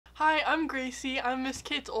Hi, I'm Gracie. I'm Miss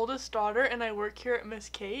Kate's oldest daughter and I work here at Miss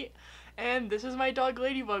Kate. And this is my dog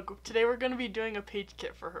Ladybug. Today we're going to be doing a page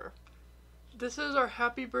kit for her. This is our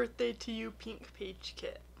Happy Birthday to You Pink Page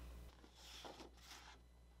Kit.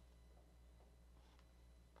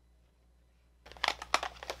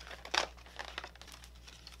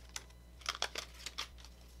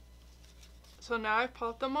 So now I've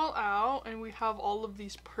popped them all out and we have all of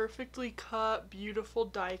these perfectly cut, beautiful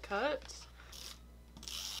die cuts.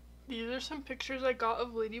 These are some pictures I got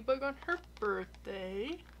of Ladybug on her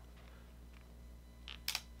birthday.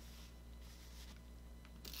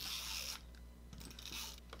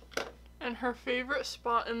 And her favorite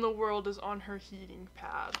spot in the world is on her heating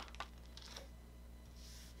pad.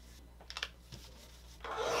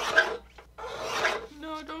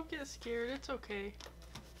 No, don't get scared, it's okay.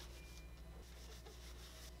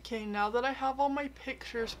 Okay, now that I have all my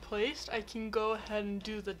pictures placed, I can go ahead and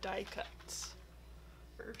do the die cuts.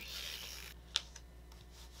 First,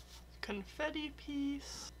 confetti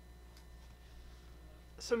piece,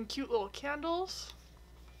 some cute little candles,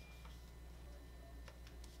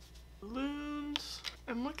 balloons,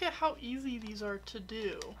 and look at how easy these are to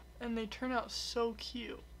do, and they turn out so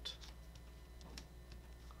cute.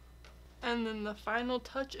 And then the final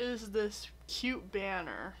touch is this cute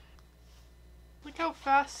banner. Look how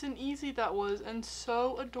fast and easy that was, and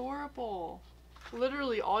so adorable.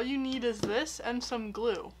 Literally all you need is this and some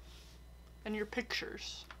glue and your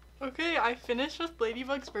pictures. Okay, I finished with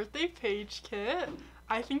Ladybug's birthday page kit.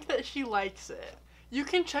 I think that she likes it. You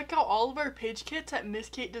can check out all of our page kits at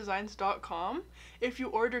MissKateDesigns.com. If you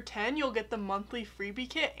order 10, you'll get the monthly freebie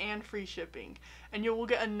kit and free shipping. And you will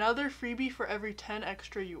get another freebie for every 10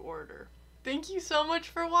 extra you order. Thank you so much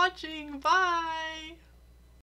for watching. Bye!